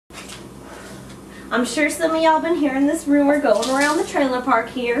I'm sure some of y'all been hearing this rumor going around the trailer park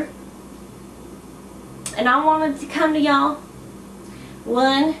here. And I wanted to come to y'all.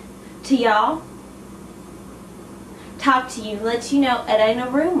 One, to y'all. Talk to you, let you know it ain't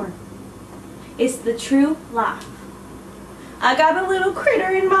a rumor. It's the true life. I got a little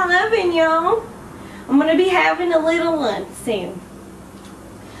critter in my oven, y'all. I'm going to be having a little one soon.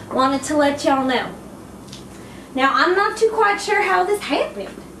 Wanted to let y'all know. Now, I'm not too quite sure how this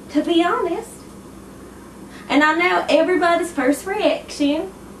happened, to be honest. And I know everybody's first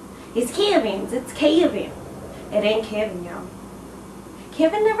reaction is Kevin's. It's Kevin. It ain't Kevin, y'all.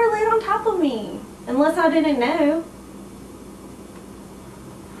 Kevin never laid on top of me, unless I didn't know.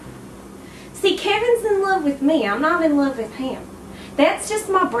 See, Kevin's in love with me. I'm not in love with him. That's just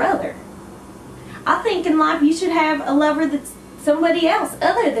my brother. I think in life you should have a lover that's somebody else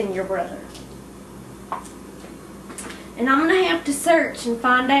other than your brother. And I'm going to have to search and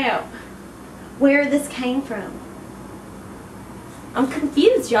find out where this came from. I'm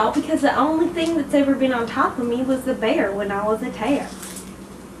confused, y'all, because the only thing that's ever been on top of me was the bear when I was a tad.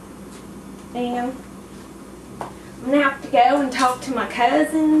 And I'm going to have to go and talk to my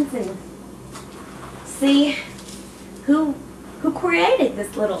cousins and see who created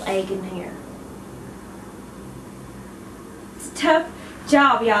this little egg in here. It's a tough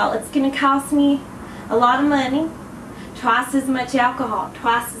job, y'all. It's going to cost me a lot of money, twice as much alcohol,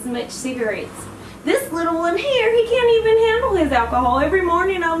 twice as much cigarettes. This little one here, he can't even handle his alcohol. Every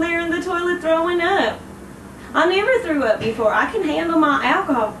morning I'm there in the toilet throwing up. I never threw up before. I can handle my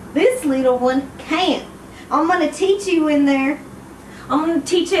alcohol. This little one can't. I'm going to teach you in there. I'm going to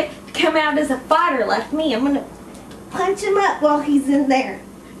teach it to come out as a fighter like me. I'm going to punch him up while he's in there.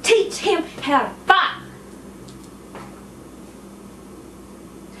 Teach him how to fight.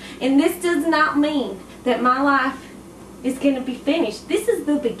 And this does not mean that my life is going to be finished. This is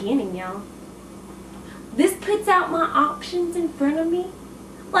the beginning, y'all. This puts out my options in front of me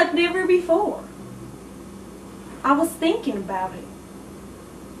like never before. I was thinking about it.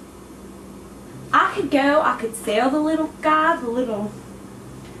 I could go, I could sell the little guy, the little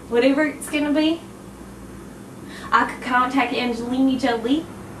whatever it's going to be. I could contact Angelina Jolie.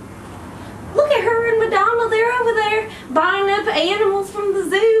 Look at her and Madonna, they're over there buying up animals from the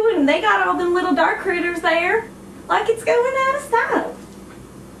zoo, and they got all them little dark critters there. Like it's going out of style.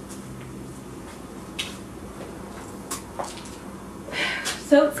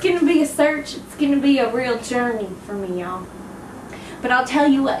 So it's going to be a search. It's going to be a real journey for me, y'all. But I'll tell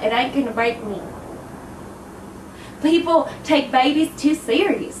you what, it ain't going to break me. People take babies too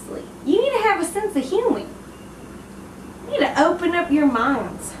seriously. You need to have a sense of humor. You need to open up your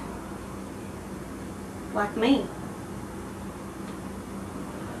minds. Like me.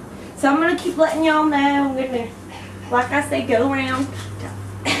 So I'm going to keep letting y'all know. I'm going to, like I said, go around,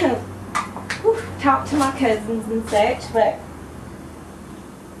 talk to my cousins and such, but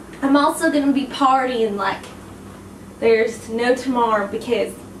I'm also going to be partying like there's no tomorrow,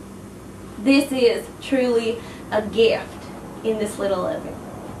 because this is truly a gift in this little oven.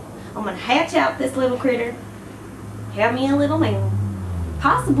 I'm going to hatch out this little critter, have me a little man,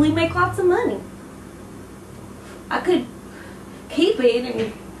 possibly make lots of money. I could keep it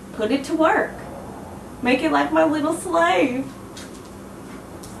and put it to work. Make it like my little slave.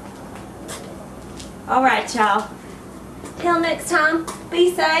 Alright, y'all. Till next time,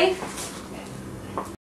 be safe.